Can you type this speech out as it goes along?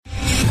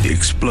The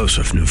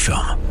explosive new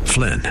film,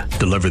 Flynn,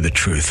 deliver the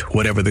truth,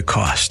 whatever the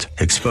cost,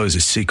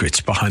 exposes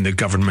secrets behind the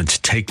government's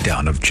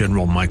takedown of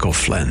General Michael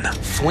Flynn.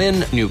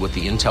 Flynn knew what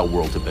the intel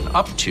world had been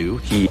up to.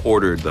 He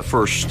ordered the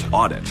first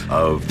audit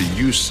of the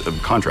use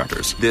of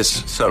contractors.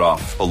 This set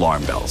off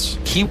alarm bells.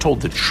 He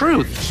told the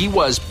truth. He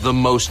was the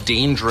most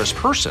dangerous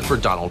person for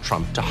Donald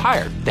Trump to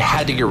hire. They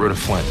had to get rid of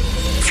Flynn.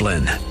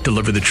 Flynn,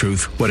 deliver the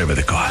truth, whatever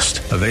the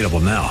cost. Available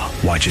now.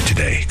 Watch it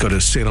today. Go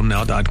to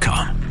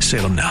salemnow.com.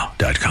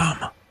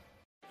 salemnow.com.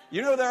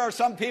 You know, there are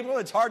some people,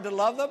 it's hard to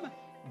love them,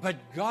 but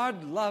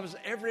God loves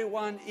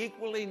everyone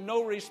equally,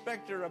 no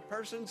respecter of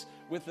persons,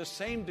 with the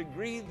same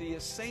degree, the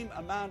same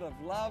amount of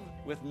love,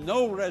 with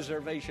no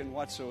reservation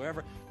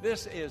whatsoever.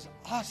 This is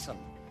awesome,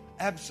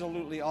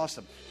 absolutely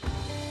awesome.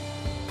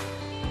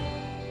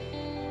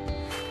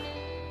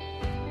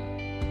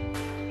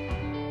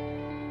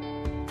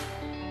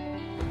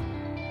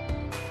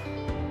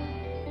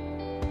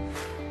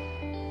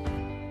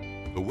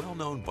 The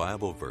well-known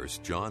Bible verse,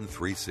 John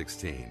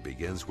 3:16,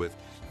 begins with,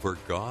 "For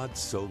God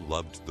so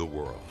loved the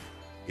world."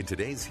 In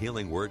today's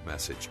Healing Word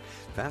message,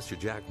 Pastor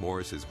Jack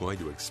Morris is going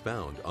to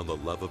expound on the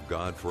love of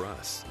God for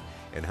us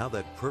and how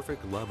that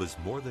perfect love is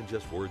more than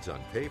just words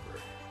on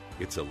paper.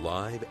 It's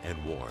alive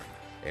and warm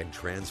and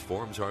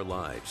transforms our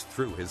lives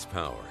through His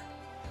power.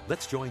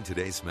 Let's join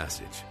today's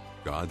message,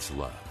 God's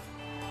Love.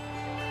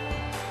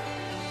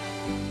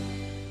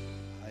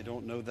 I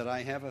don't know that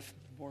I have a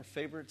more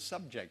favorite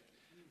subject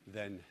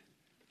than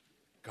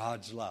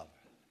God's love.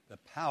 The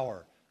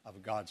power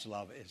of God's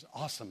love is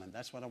awesome, and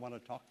that's what I want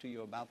to talk to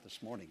you about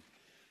this morning.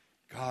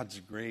 God's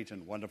great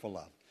and wonderful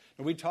love.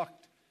 Now, we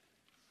talked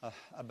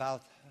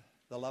about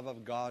the love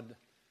of God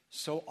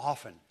so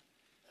often.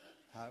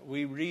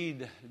 We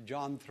read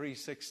John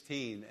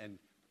 3:16 and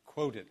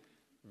quote it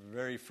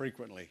very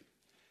frequently.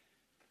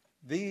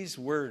 These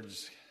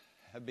words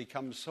have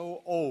become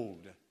so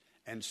old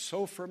and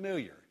so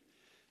familiar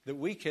that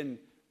we can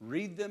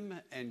read them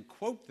and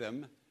quote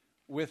them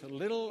with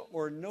little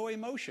or no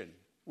emotion.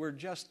 We're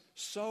just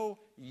so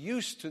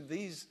used to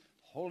these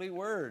holy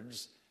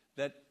words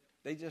that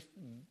they just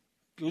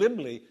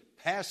glibly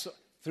pass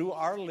through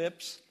our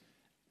lips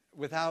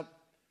without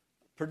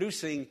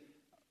producing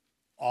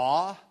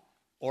awe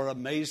or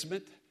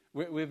amazement.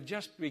 We've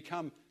just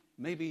become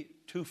maybe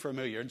too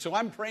familiar. And so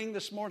I'm praying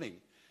this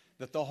morning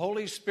that the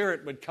Holy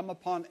Spirit would come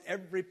upon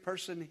every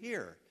person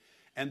here,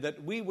 and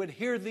that we would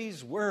hear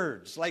these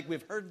words like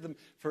we've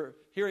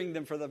hearing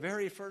them for the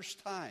very first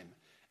time,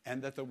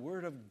 and that the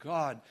Word of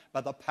God, by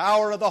the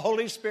power of the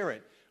Holy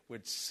Spirit,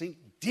 would sink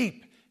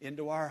deep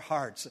into our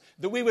hearts,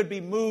 that we would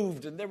be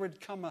moved, and there would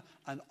come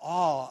an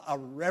awe, a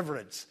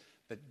reverence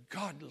that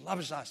God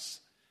loves us,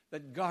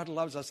 that God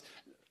loves us.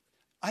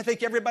 I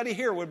think everybody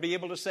here would be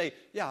able to say,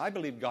 yeah, I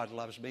believe God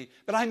loves me,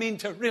 but I mean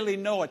to really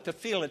know it, to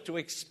feel it, to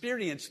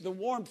experience the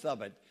warmth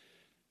of it,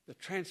 the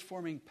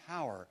transforming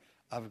power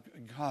of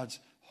God's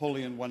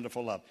holy and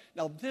wonderful love.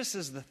 Now, this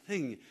is the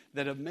thing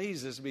that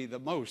amazes me the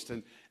most,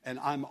 and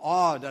I'm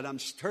awed and I'm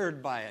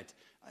stirred by it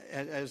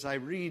as I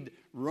read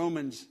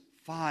Romans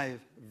 5,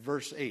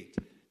 verse 8.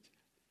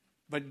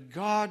 But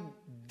God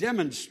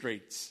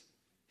demonstrates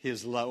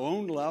His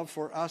own love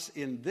for us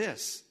in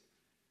this.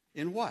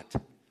 In what?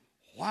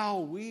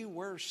 While we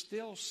were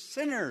still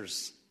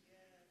sinners,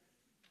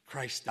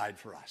 Christ died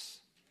for us.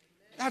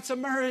 That's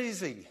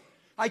amazing.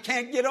 I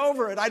can't get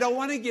over it. I don't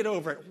want to get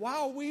over it.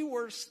 While we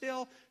were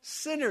still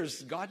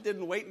sinners, God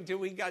didn't wait until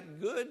we got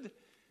good.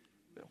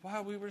 But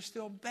while we were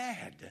still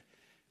bad,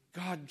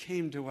 God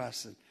came to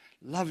us and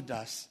loved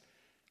us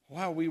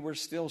while we were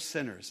still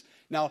sinners.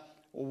 Now,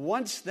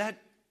 once that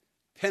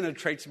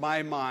penetrates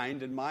my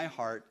mind and my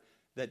heart,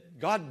 that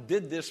God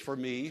did this for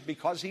me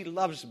because He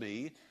loves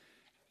me,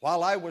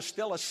 while I was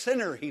still a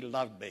sinner, He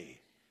loved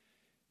me.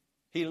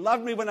 He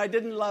loved me when I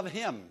didn't love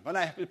Him, when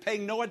I was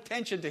paying no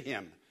attention to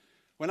Him,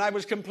 when I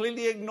was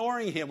completely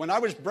ignoring Him, when I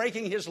was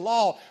breaking His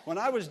law, when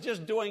I was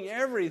just doing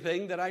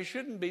everything that I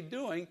shouldn't be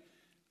doing.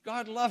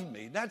 God loved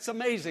me. That's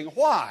amazing.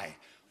 Why?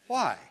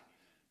 Why?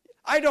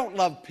 I don't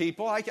love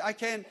people. I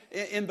can't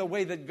in the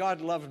way that God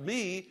loved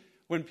me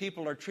when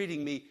people are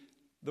treating me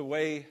the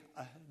way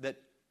that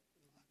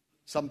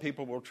some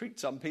people will treat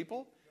some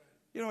people.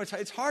 You know,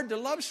 it's hard to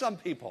love some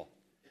people.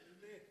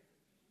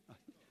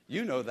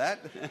 You know that.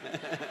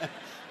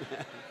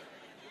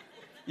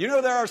 You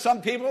know there are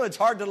some people it's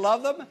hard to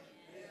love them.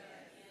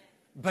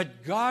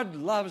 But God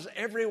loves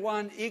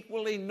everyone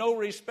equally, no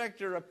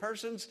respecter of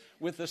persons,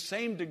 with the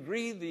same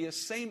degree, the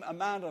same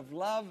amount of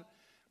love,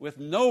 with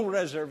no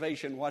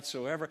reservation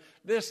whatsoever.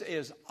 This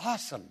is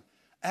awesome,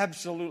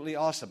 absolutely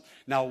awesome.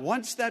 Now,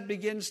 once that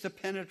begins to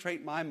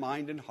penetrate my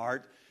mind and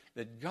heart,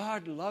 that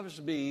God loves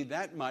me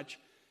that much,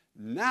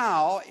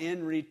 now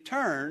in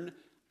return,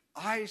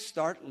 I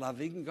start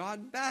loving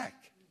God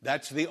back.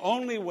 That's the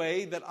only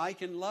way that I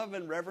can love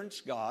and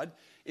reverence God,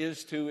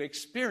 is to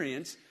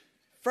experience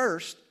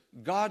first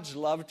God's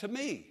love to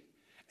me.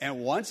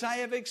 And once I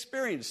have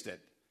experienced it,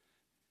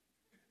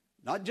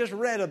 not just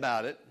read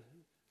about it,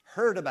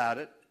 heard about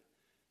it,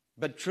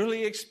 but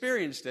truly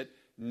experienced it,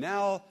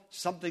 now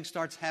something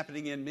starts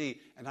happening in me,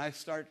 and I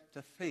start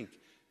to think,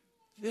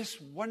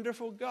 this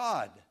wonderful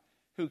God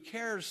who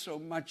cares so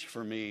much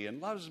for me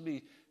and loves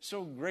me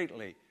so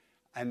greatly,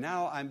 and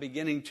now I'm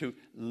beginning to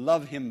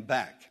love him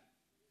back.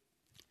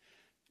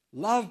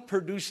 Love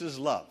produces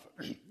love.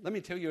 Let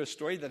me tell you a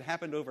story that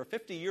happened over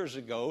 50 years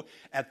ago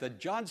at the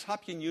Johns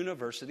Hopkins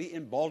University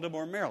in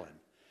Baltimore, Maryland.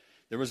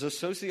 There was a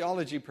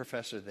sociology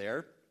professor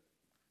there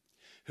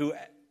who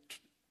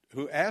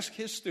asked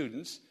his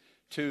students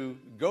to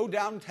go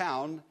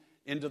downtown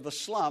into the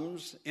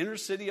slums, inner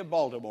city of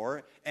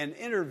Baltimore, and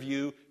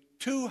interview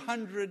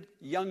 200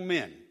 young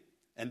men,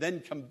 and then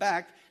come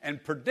back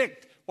and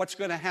predict what's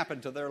going to happen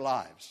to their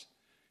lives.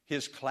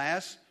 His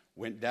class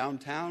went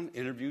downtown,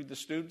 interviewed the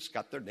students,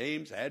 got their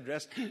names,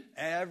 address,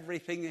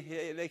 everything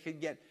they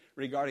could get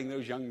regarding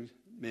those young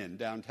men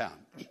downtown.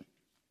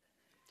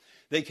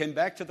 They came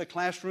back to the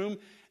classroom,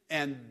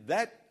 and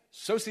that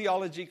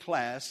sociology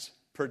class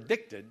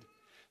predicted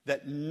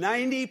that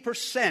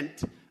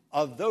 90%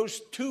 of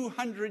those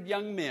 200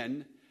 young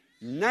men,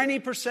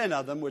 90%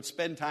 of them would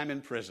spend time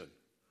in prison.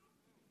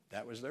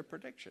 That was their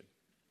prediction.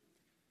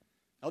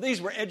 Now,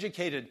 these were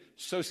educated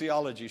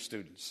sociology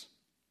students.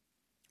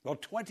 Well,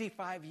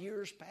 25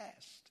 years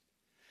passed.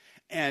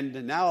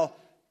 And now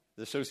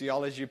the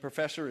sociology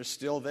professor is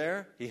still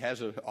there. He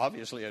has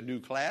obviously a new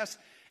class.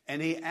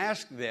 And he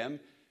asked them,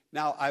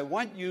 now I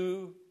want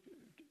you,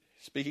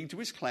 speaking to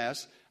his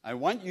class, I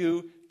want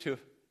you to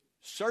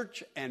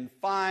search and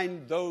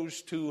find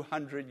those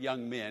 200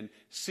 young men,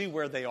 see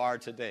where they are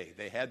today.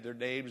 They had their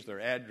names,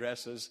 their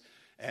addresses,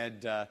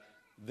 and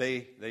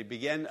they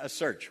began a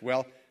search.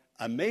 Well,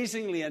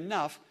 amazingly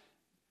enough,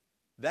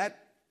 that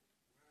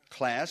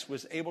class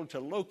was able to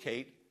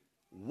locate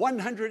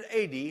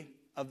 180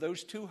 of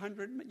those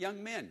 200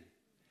 young men.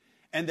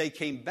 And they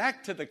came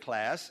back to the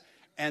class,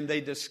 and they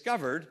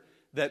discovered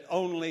that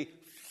only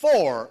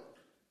 4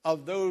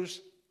 of those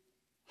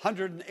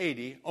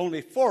 180,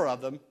 only 4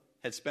 of them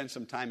had spent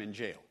some time in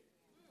jail.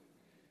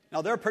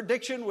 Now, their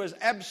prediction was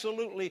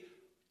absolutely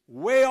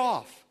way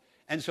off.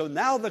 And so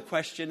now the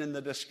question in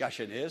the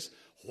discussion is,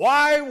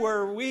 why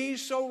were we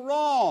so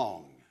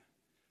wrong?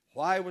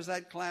 Why was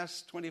that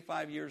class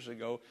 25 years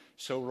ago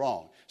so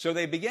wrong? So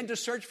they began to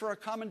search for a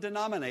common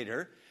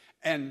denominator,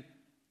 and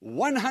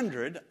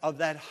 100 of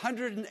that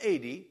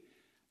 180,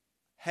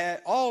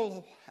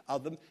 all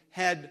of them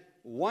had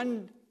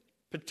one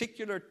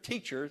particular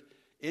teacher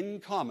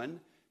in common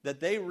that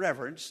they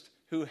reverenced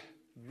who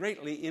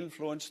greatly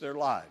influenced their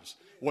lives.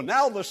 Well,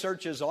 now the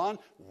search is on.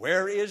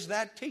 Where is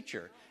that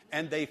teacher?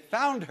 And they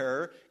found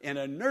her in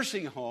a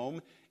nursing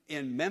home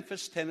in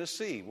Memphis,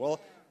 Tennessee.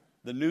 Well,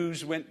 the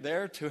news went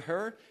there to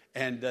her,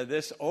 and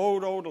this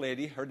old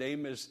lady, her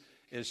name is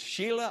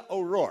Sheila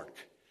O'Rourke.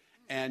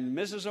 And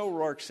Mrs.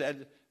 O'Rourke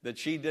said that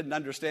she didn't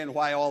understand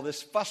why all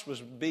this fuss was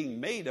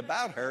being made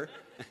about her.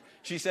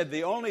 She said,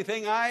 the only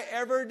thing I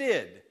ever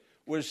did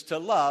was to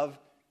love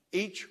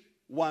each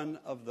one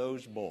of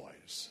those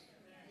boys.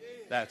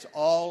 That's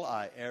all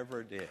I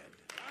ever did.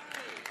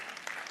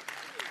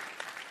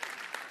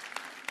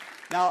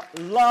 Now,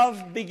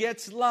 love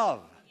begets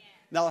love.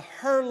 Now,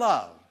 her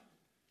love,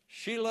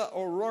 Sheila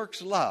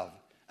O'Rourke's love,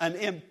 an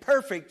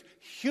imperfect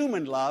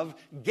human love,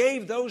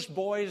 gave those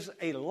boys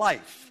a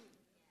life.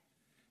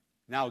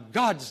 Now,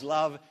 God's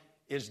love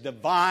is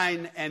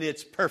divine and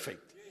it's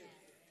perfect.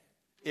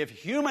 If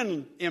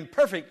human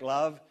imperfect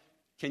love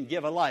can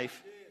give a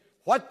life,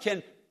 what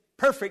can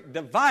perfect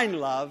divine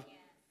love?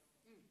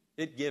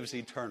 It gives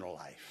eternal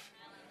life.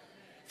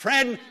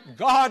 Friend,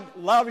 God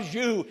loves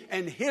you,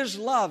 and his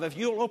love, if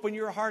you'll open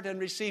your heart and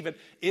receive it,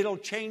 it'll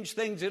change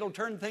things, it'll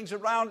turn things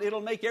around,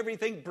 it'll make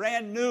everything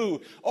brand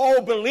new.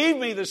 Oh, believe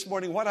me this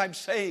morning what I'm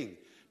saying.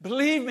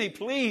 Believe me,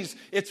 please.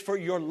 It's for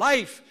your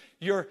life,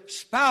 your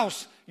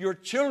spouse, your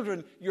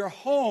children, your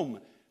home.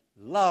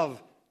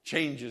 Love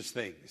changes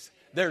things.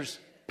 There's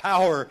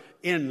power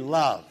in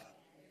love.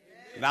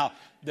 Now,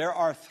 there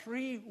are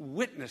 3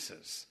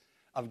 witnesses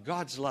of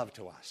God's love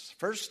to us.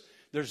 First,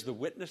 there's the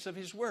witness of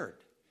his word.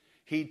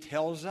 He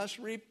tells us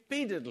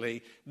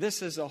repeatedly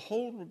this is a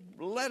whole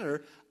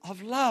letter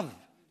of love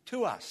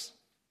to us.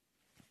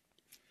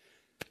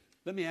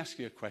 Let me ask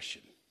you a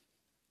question.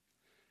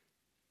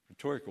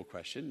 Rhetorical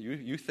question.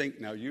 You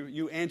think now,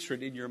 you answer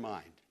it in your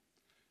mind.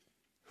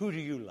 Who do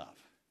you love?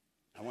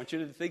 I want you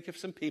to think of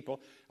some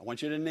people. I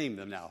want you to name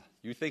them now.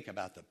 You think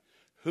about them.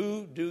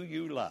 Who do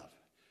you love?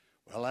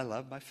 Well, I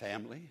love my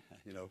family.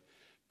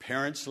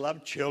 Parents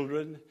love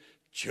children.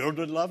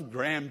 Children love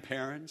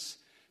grandparents.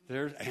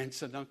 There's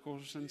aunts and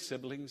uncles and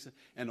siblings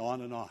and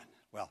on and on.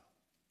 Well,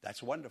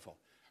 that's wonderful.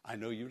 I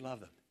know you love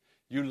them.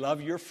 You love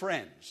your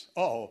friends.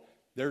 Oh,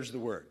 there's the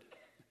word.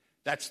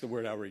 That's the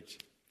word I'll reach.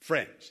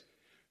 Friends.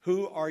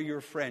 Who are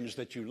your friends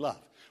that you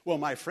love? Well,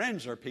 my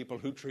friends are people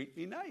who treat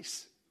me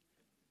nice.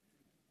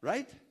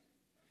 Right?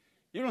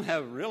 You don't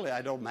have really,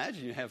 I don't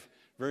imagine you have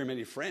very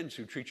many friends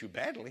who treat you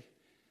badly.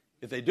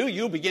 If they do,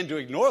 you'll begin to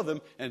ignore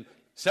them and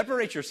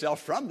separate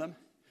yourself from them.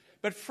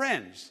 But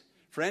friends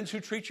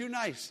who treat you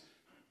nice,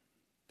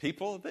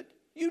 people that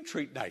you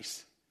treat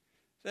nice.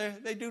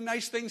 They do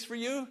nice things for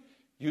you.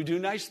 You do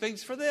nice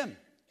things for them.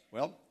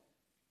 Well,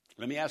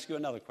 let me ask you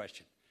another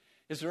question.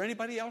 Is there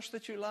anybody else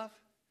that you love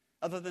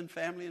other than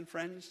family and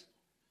friends?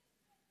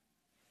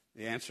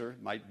 The answer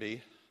might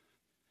be,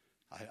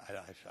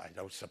 I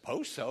don't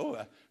suppose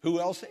so. Who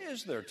else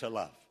is there to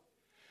love?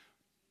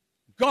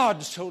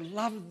 God so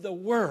loved the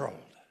world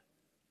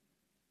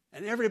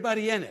and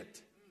everybody in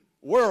it.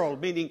 World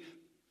meaning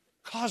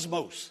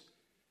cosmos,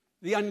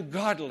 the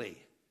ungodly,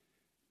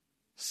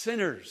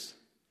 sinners,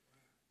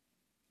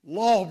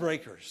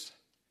 lawbreakers.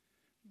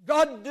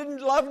 God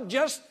didn't love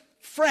just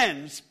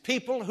friends,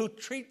 people who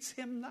treated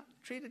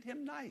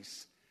him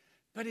nice.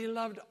 But he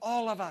loved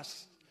all of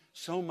us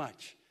so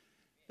much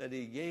that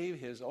he gave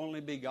his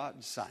only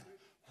begotten Son.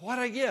 What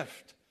a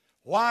gift.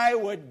 Why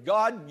would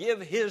God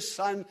give his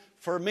Son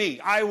for me?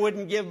 I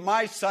wouldn't give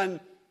my Son,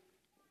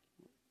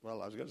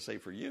 well, I was going to say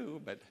for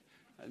you, but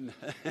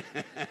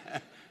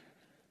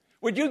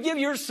would you give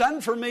your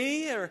Son for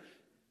me? Or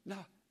no,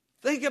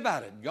 think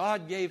about it.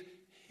 God gave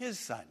his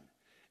Son.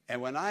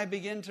 And when I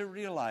begin to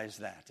realize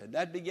that, and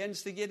that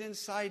begins to get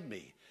inside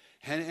me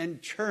and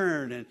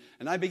churn,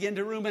 and I begin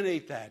to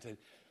ruminate that,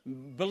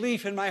 and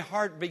belief in my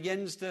heart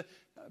begins to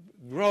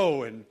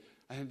grow, and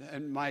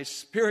my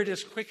spirit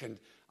is quickened,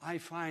 I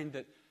find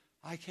that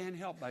I can't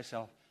help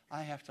myself.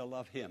 I have to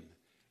love him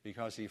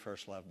because he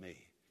first loved me.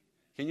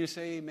 Can you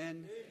say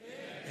amen?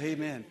 Amen.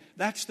 Amen.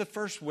 That's the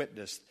first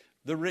witness,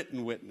 the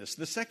written witness.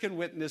 The second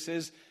witness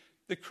is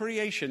the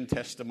creation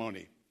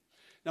testimony.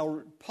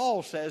 Now,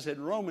 Paul says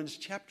in Romans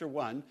chapter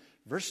 1,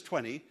 verse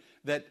 20,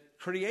 that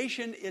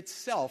creation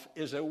itself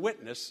is a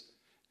witness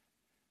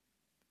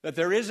that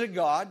there is a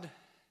God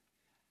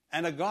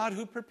and a God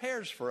who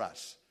prepares for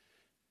us.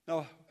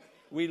 Now,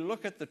 we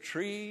look at the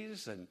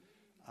trees, and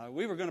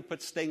we were going to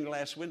put stained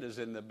glass windows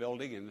in the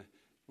building, and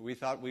we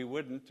thought we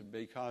wouldn't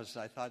because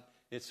I thought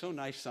it's so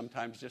nice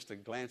sometimes just to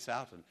glance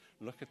out and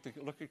look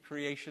at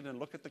creation and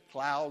look at the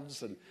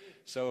clouds. And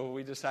so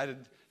we decided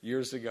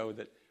years ago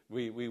that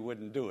we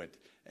wouldn't do it.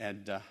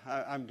 And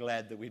I'm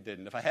glad that we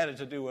didn't. If I had it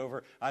to do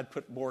over, I'd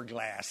put more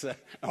glass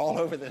all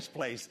over this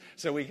place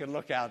so we could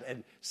look out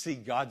and see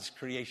God's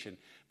creation.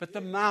 But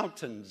the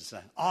mountains,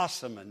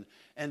 awesome,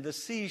 and the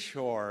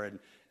seashore,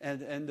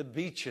 and the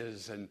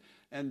beaches, and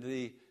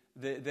the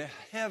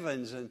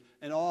heavens, and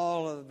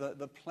all of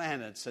the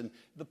planets, and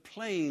the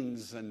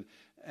plains, and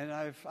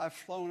I've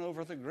flown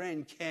over the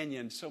Grand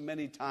Canyon so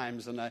many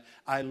times, and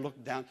I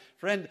look down.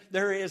 Friend,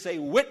 there is a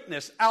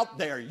witness out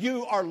there.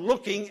 You are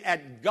looking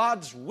at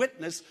God's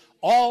witness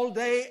all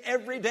day,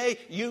 every day.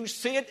 You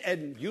see it,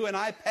 and you and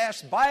I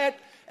pass by it,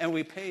 and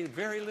we pay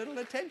very little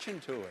attention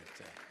to it.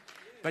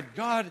 But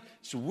God's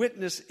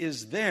witness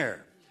is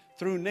there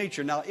through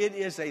nature. Now, it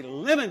is a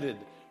limited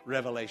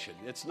revelation.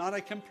 It's not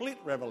a complete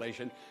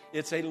revelation.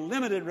 It's a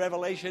limited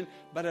revelation,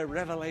 but a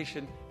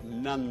revelation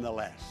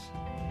nonetheless.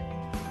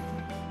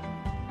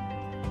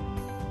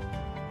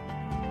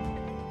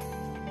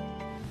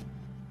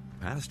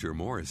 Pastor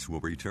Morris will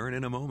return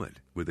in a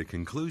moment with the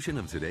conclusion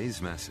of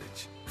today's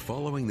message,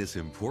 following this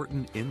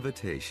important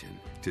invitation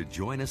to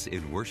join us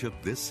in worship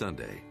this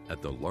Sunday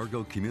at the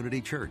Largo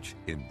Community Church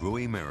in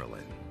Bowie,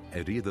 Maryland,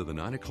 at either the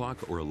 9 o'clock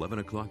or 11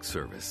 o'clock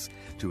service,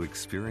 to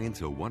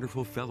experience a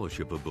wonderful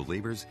fellowship of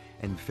believers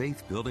and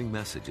faith-building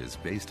messages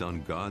based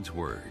on God's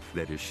Word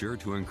that is sure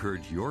to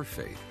encourage your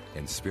faith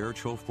and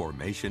spiritual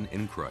formation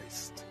in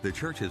Christ. The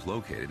church is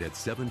located at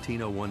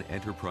 1701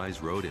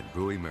 Enterprise Road in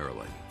Bowie,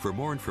 Maryland. For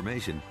more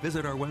information,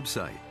 visit our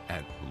website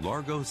at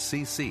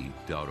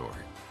largocc.org.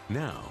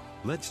 Now,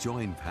 let's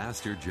join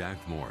Pastor Jack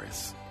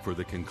Morris for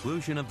the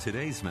conclusion of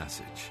today's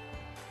message,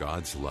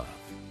 God's Love.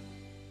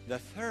 The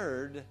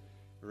third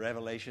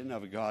revelation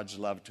of God's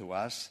love to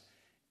us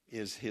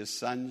is his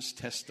Son's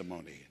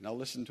testimony. Now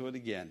listen to it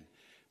again.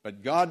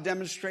 But God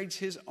demonstrates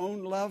his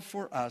own love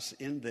for us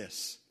in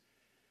this.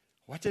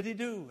 What did he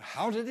do?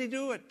 How did he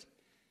do it?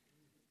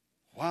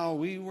 While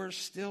we were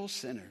still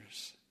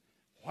sinners,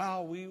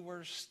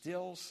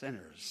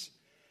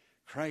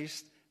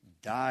 Christ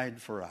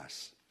died for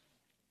us.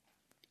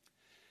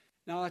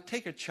 Now, I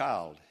take a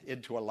child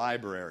into a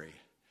library.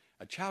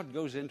 A child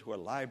goes into a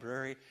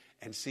library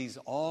and sees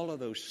all of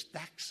those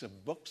stacks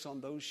of books on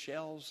those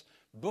shelves,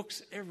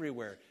 books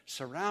everywhere,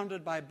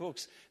 surrounded by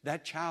books.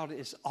 That child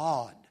is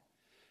awed.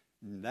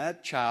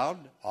 That child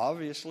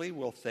obviously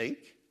will think,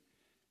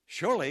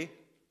 surely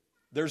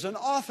there's an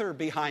author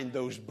behind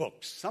those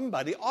books.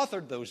 Somebody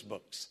authored those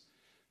books.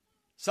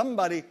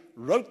 Somebody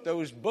wrote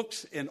those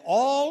books in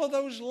all of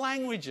those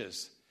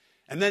languages.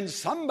 And then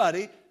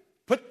somebody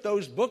put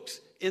those books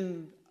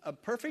in a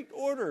perfect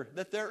order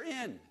that they're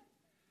in.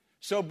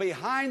 So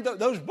behind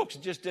those books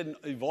just didn't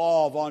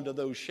evolve onto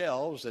those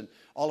shelves and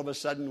all of a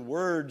sudden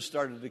words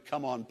started to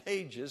come on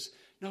pages.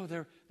 No,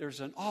 there's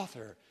an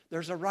author,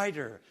 there's a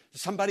writer,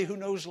 somebody who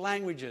knows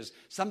languages,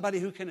 somebody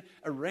who can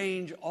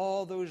arrange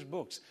all those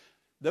books.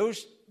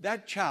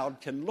 That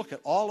child can look at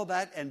all of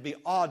that and be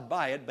awed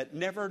by it, but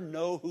never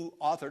know who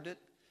authored it,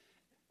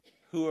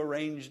 who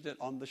arranged it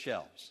on the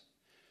shelves.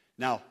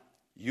 Now,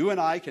 you and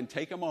I can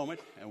take a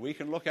moment and we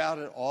can look out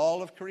at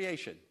all of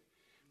creation.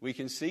 We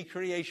can see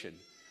creation.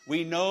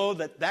 We know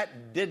that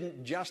that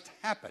didn't just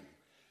happen.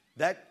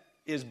 That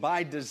is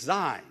by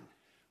design.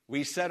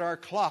 We set our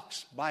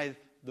clocks by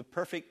the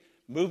perfect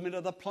movement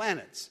of the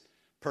planets.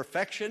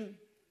 Perfection,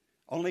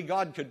 only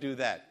God could do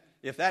that.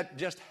 If that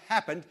just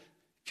happened,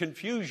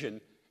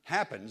 confusion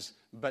happens,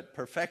 but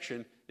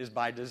perfection is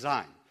by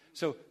design.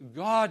 So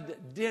God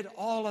did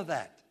all of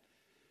that.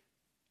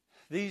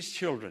 These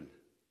children,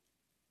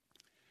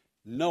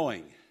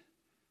 knowing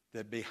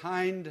that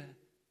behind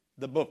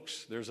the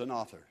books there's an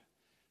author,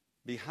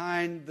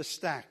 behind the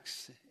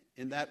stacks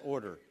in that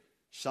order,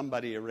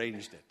 somebody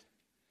arranged it.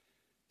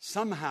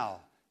 Somehow,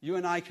 you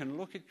and I can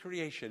look at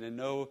creation and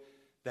know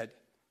that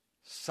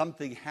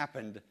something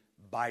happened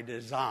by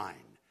design,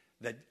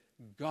 that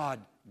God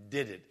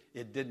did it.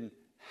 It didn't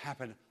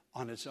happen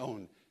on its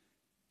own,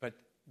 but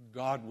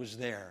God was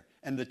there.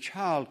 And the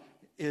child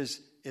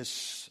is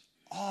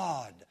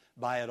awed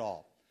by it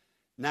all.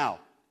 Now,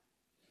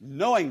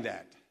 knowing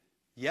that,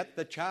 yet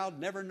the child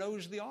never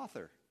knows the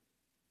author.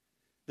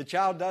 The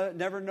child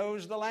never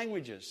knows the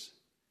languages.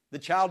 The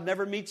child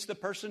never meets the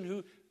person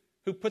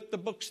who put the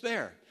books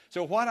there.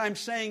 So what I'm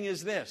saying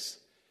is this.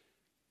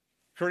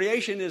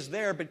 Creation is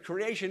there, but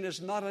creation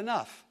is not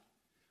enough.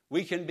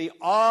 We can be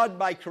awed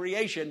by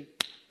creation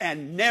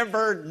and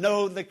never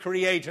know the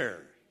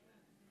Creator.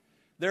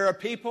 There are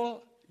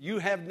people, you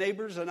have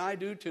neighbors, and I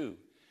do too.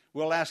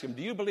 We'll ask them,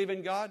 do you believe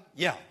in God?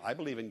 Yeah, I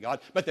believe in God.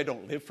 But they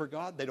don't live for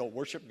God. They don't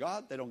worship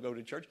God. They don't go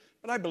to church.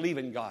 But I believe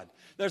in God.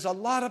 There's a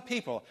lot of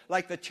people,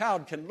 like the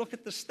child, can look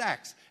at the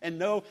stacks and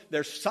know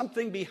there's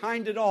something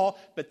behind it all,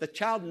 but the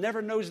child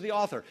never knows the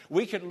author.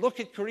 We can look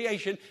at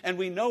creation and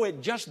we know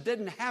it just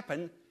didn't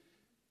happen,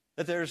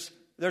 that there's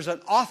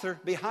an author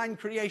behind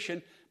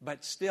creation,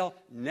 but still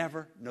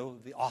never know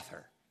the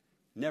author.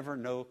 Never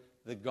know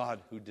the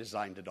God who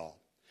designed it all.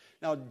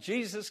 Now,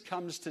 Jesus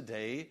comes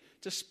today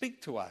to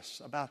speak to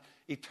us about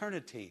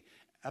eternity,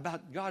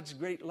 about God's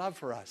great love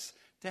for us,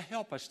 to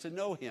help us to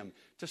know Him,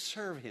 to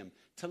serve Him,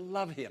 to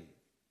love Him.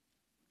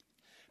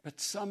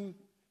 But some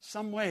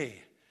way,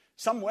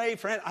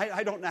 friend,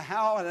 I don't know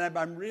how, and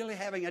I'm really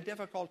having a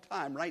difficult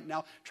time right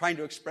now trying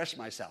to express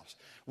myself.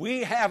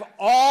 We have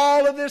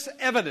all of this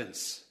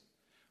evidence.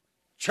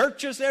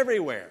 Churches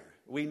everywhere.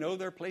 We know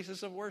they're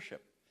places of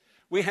worship.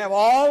 We have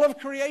all of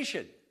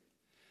creation.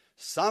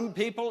 Some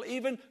people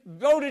even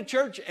go to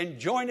church and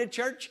join a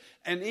church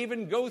and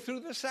even go through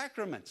the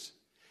sacraments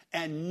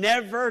and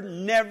never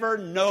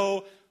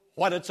know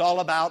what it's all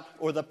about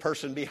or the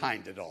person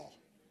behind it all.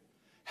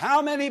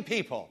 How many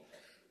people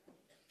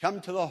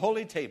come to the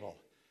holy table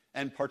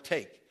and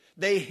partake?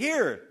 They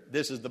hear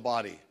this is the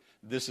body,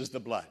 this is the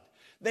blood.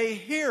 They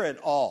hear it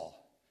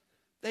all.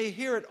 They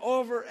hear it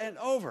over and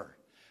over.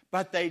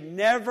 But they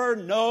never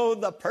know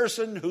the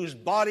person whose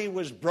body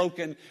was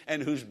broken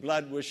and whose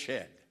blood was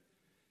shed.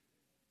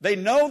 They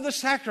know the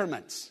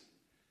sacraments.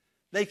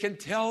 They can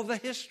tell the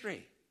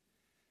history.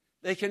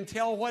 They can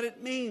tell what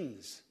it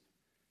means.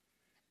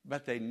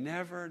 But they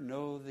never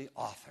know the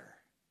author.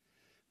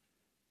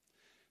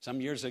 Some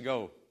years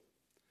ago,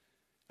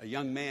 a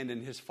young man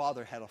and his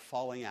father had a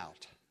falling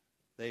out.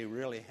 They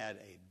really had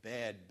a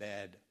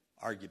bad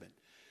argument.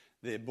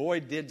 The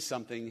boy did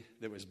something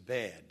that was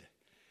bad.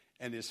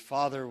 And his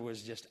father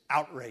was just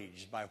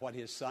outraged by what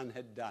his son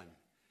had done.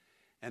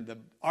 And the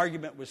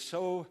argument was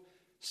so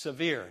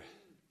severe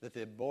that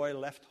the boy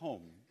left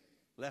home.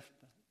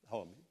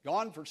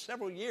 Gone for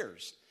several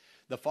years.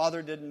 The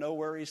father didn't know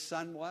where his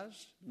son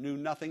was, knew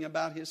nothing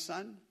about his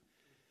son.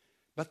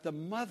 But the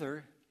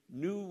mother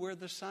knew where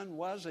the son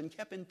was and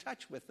kept in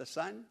touch with the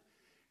son.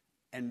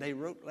 And they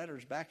wrote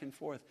letters back and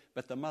forth.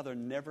 But the mother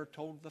never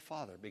told the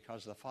father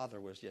because the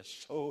father was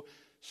just so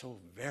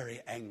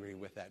very angry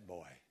with that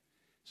boy.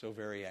 So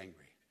very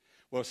angry.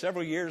 Well,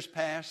 several years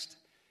passed,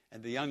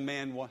 and the young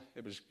man,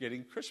 it was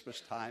getting Christmas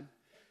time,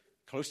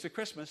 close to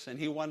Christmas, and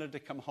he wanted to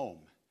come home.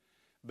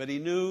 But he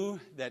knew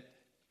that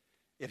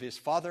if his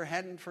father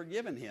hadn't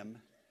forgiven him,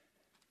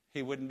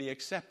 he wouldn't be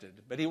accepted.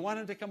 But he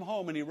wanted to come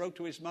home, and he wrote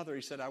to his mother.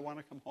 He said, I want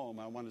to come home.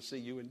 I want to see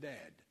you and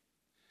Dad.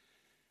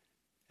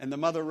 And the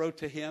mother wrote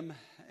to him,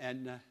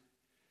 and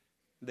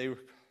they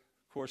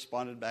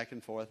corresponded back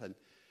and forth. And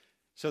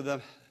so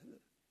the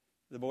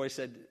boy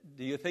said,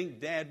 do you think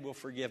Dad will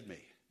forgive me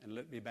and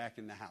let me back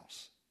in the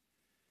house?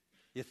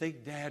 You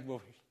think Dad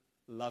will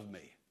love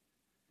me?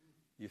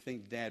 You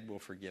think Dad will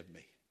forgive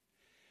me?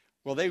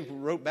 Well, they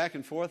wrote back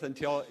and forth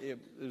until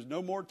there's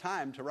no more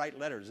time to write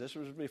letters. This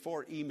was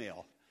before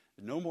email.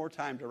 No more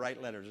time to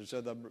write letters. And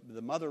so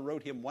the mother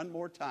wrote him one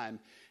more time,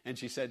 and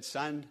she said,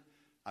 son,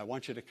 I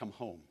want you to come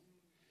home.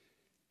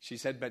 She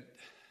said,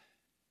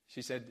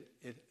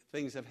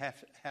 things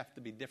have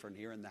to be different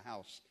here in the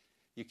house.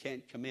 You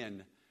can't come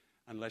in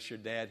unless your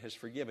dad has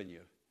forgiven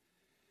you.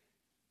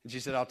 And she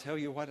said, I'll tell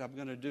you what I'm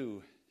going to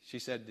do. She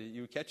said,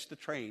 you catch the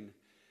train,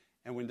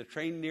 and when the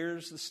train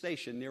nears the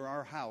station near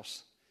our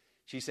house,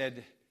 she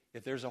said,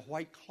 if there's a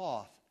white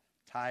cloth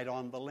tied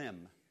on the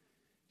limb,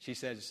 she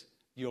says,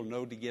 you'll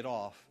know to get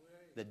off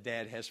that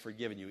Dad has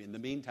forgiven you. In the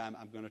meantime,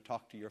 I'm going to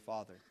talk to your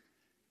father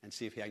and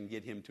see if I can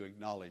get him to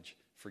acknowledge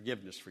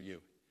forgiveness for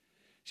you.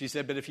 She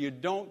said, but if you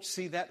don't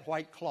see that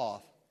white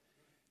cloth,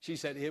 she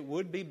said, it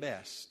would be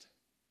best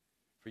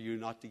for you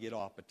not to get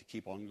off, but to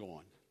keep on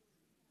going.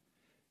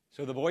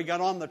 So the boy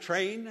got on the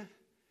train.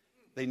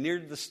 They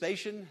neared the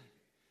station.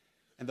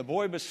 And the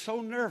boy was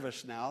so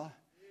nervous now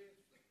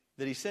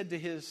that he said to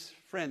his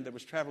friend that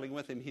was traveling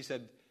with him, he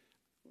said,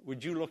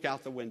 would you look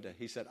out the window?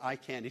 He said, I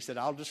can't. He said,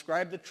 I'll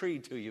describe the tree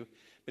to you.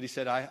 But he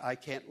said, I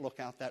can't look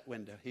out that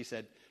window. He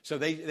said, so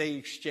they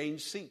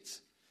exchanged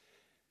seats.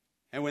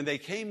 And when they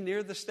came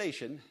near the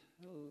station,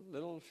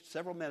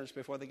 several minutes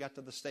before they got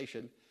to the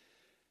station,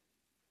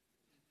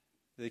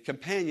 the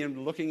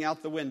companion looking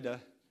out the window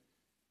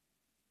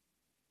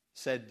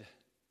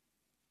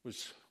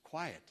was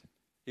quiet.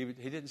 He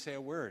didn't say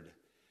a word.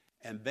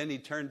 And then he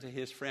turned to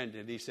his friend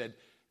and he said,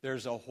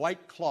 there's a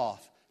white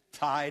cloth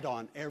tied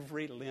on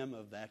every limb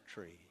of that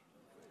tree.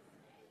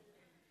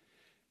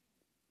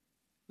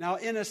 Now,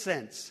 in a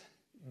sense,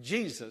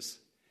 Jesus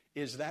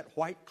is that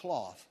white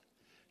cloth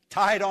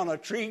tied on a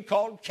tree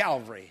called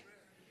Calvary,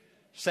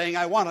 saying,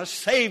 I want to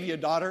save you,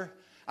 daughter.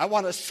 I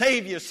want to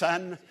save you,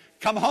 son.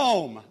 Come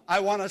home. I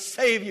want to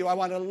save you. I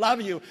want to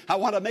love you. I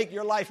want to make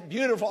your life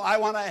beautiful. I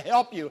want to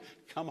help you.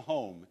 Come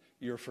home.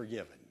 You're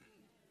forgiven.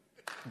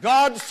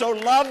 God so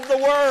loved the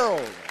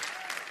world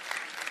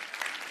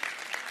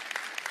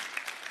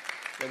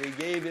that he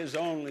gave his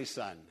only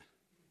son.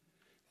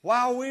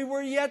 While we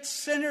were yet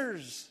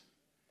sinners,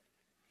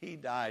 he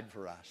died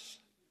for us.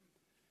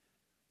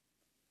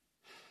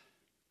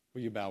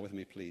 Will you bow with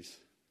me, please?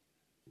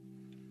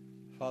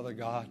 Father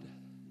God,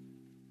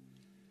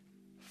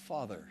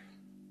 Father,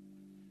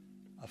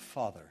 a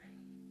father,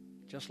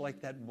 just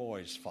like that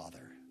boy's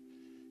father.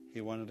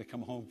 He wanted to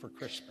come home for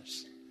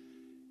Christmas.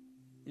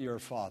 Your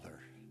Father,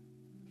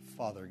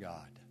 Father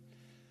God.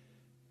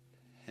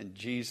 And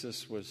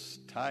Jesus was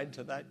tied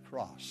to that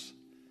cross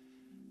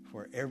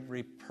for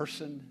every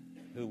person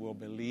who will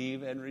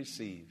believe and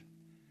receive.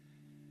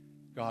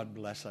 God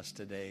bless us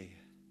today.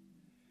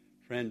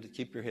 Friend,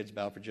 keep your heads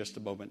bowed for just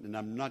a moment, and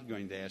I'm not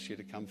going to ask you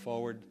to come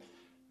forward.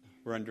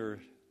 We're under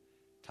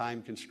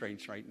time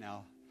constraints right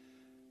now.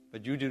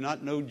 But you do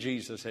not know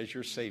Jesus as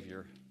your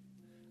Savior.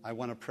 I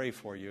want to pray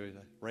for you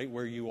right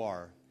where you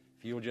are.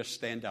 If you'll just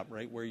stand up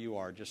right where you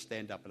are, just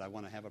stand up, and I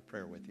want to have a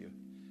prayer with you.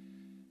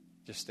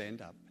 Just stand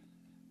up,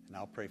 and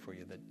I'll pray for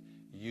you that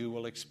you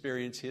will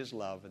experience his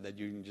love and that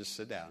you can just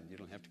sit down. You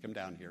don't have to come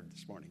down here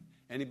this morning.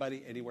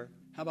 Anybody, anywhere?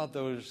 How about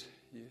those,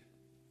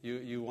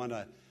 you want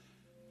to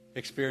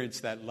experience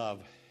that love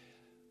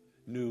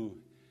new?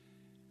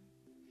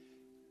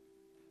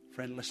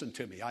 Friend, listen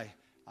to me.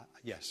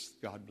 Yes,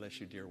 God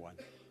bless you, dear one.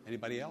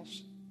 Anybody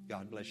else?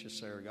 God bless you,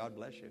 sir. God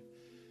bless you.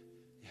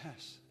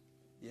 Yes,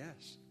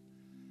 yes.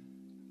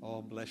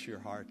 Oh, bless your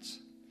hearts.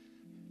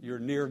 You're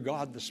near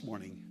God this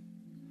morning.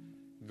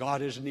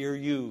 God is near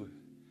you.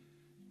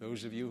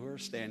 Those of you who are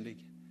standing,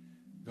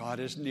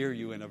 God is near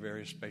you in a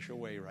very special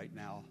way right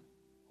now.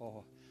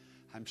 Oh,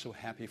 I'm so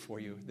happy for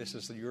you. This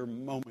is your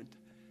moment.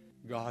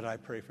 God, I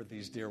pray for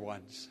these dear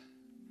ones.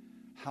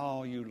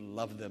 How you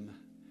love them.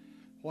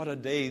 What a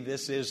day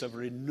this is of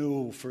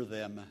renewal for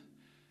them.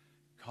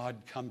 God,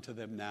 come to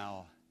them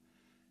now.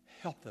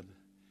 Help them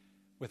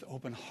with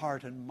open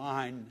heart and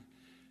mind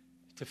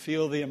to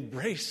feel the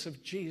embrace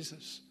of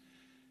Jesus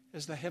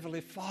as the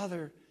Heavenly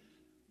Father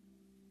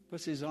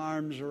puts his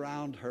arms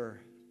around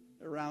her,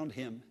 around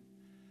him.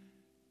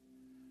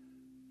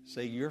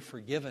 Say, you're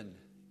forgiven.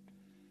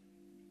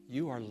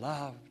 You are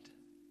loved.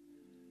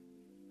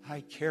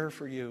 I care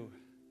for you.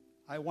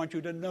 I want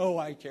you to know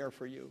I care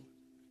for you.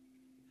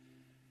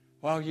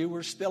 While you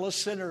were still a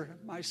sinner,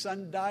 my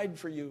son died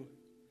for you.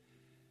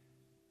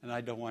 And I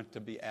don't want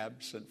to be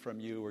absent from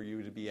you or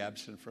you to be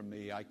absent from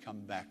me. I come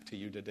back to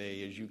you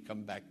today as you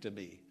come back to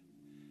me.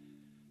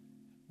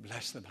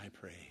 Bless them, I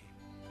pray.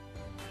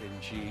 In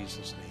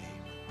Jesus'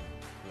 name,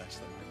 bless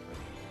them, I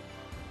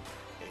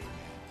pray. Amen.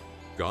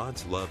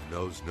 God's love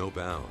knows no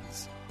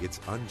bounds.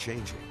 It's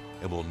unchanging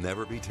and will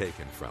never be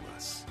taken from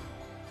us.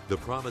 The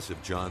promise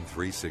of John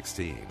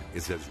 3:16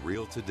 is as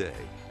real today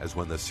as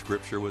when the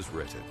scripture was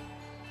written.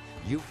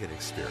 You can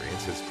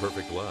experience his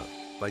perfect love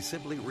by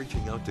simply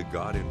reaching out to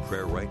God in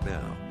prayer right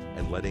now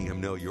and letting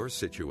him know your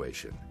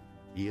situation.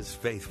 He is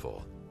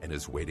faithful and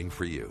is waiting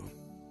for you.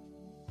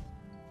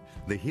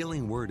 The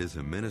Healing Word is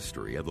a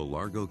ministry of the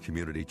Largo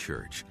Community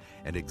Church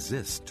and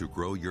exists to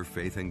grow your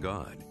faith in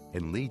God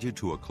and lead you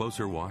to a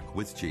closer walk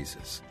with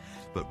Jesus.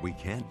 But we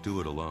can't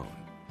do it alone.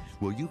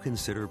 Will you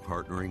consider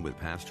partnering with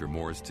Pastor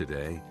Morris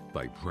today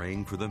by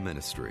praying for the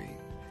ministry?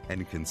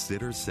 And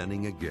consider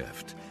sending a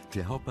gift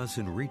to help us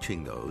in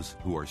reaching those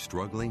who are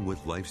struggling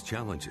with life's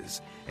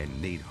challenges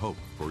and need hope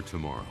for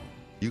tomorrow.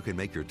 You can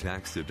make your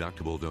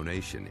tax-deductible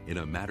donation in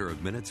a matter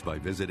of minutes by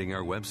visiting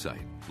our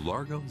website,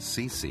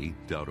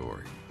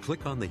 largocc.org.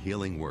 Click on the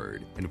Healing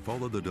Word and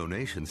follow the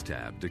Donations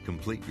tab to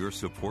complete your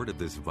support of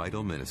this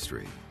vital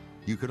ministry.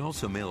 You can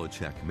also mail a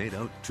check made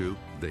out to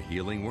The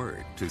Healing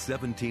Word to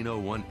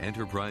 1701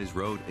 Enterprise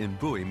Road in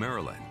Bowie,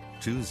 Maryland,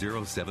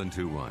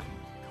 20721.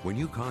 When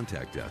you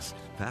contact us,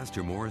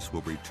 Pastor Morris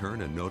will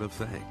return a note of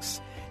thanks.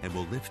 and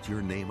will lift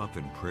your name up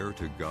in prayer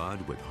to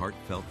God with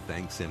heartfelt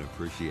thanks and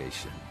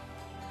appreciation.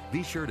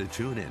 Be sure to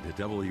tune in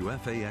to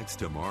WFAX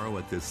tomorrow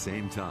at this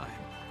same time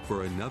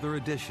for another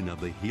edition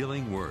of the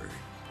Healing Word.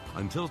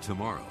 Until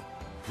tomorrow,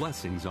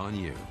 blessings on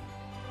you.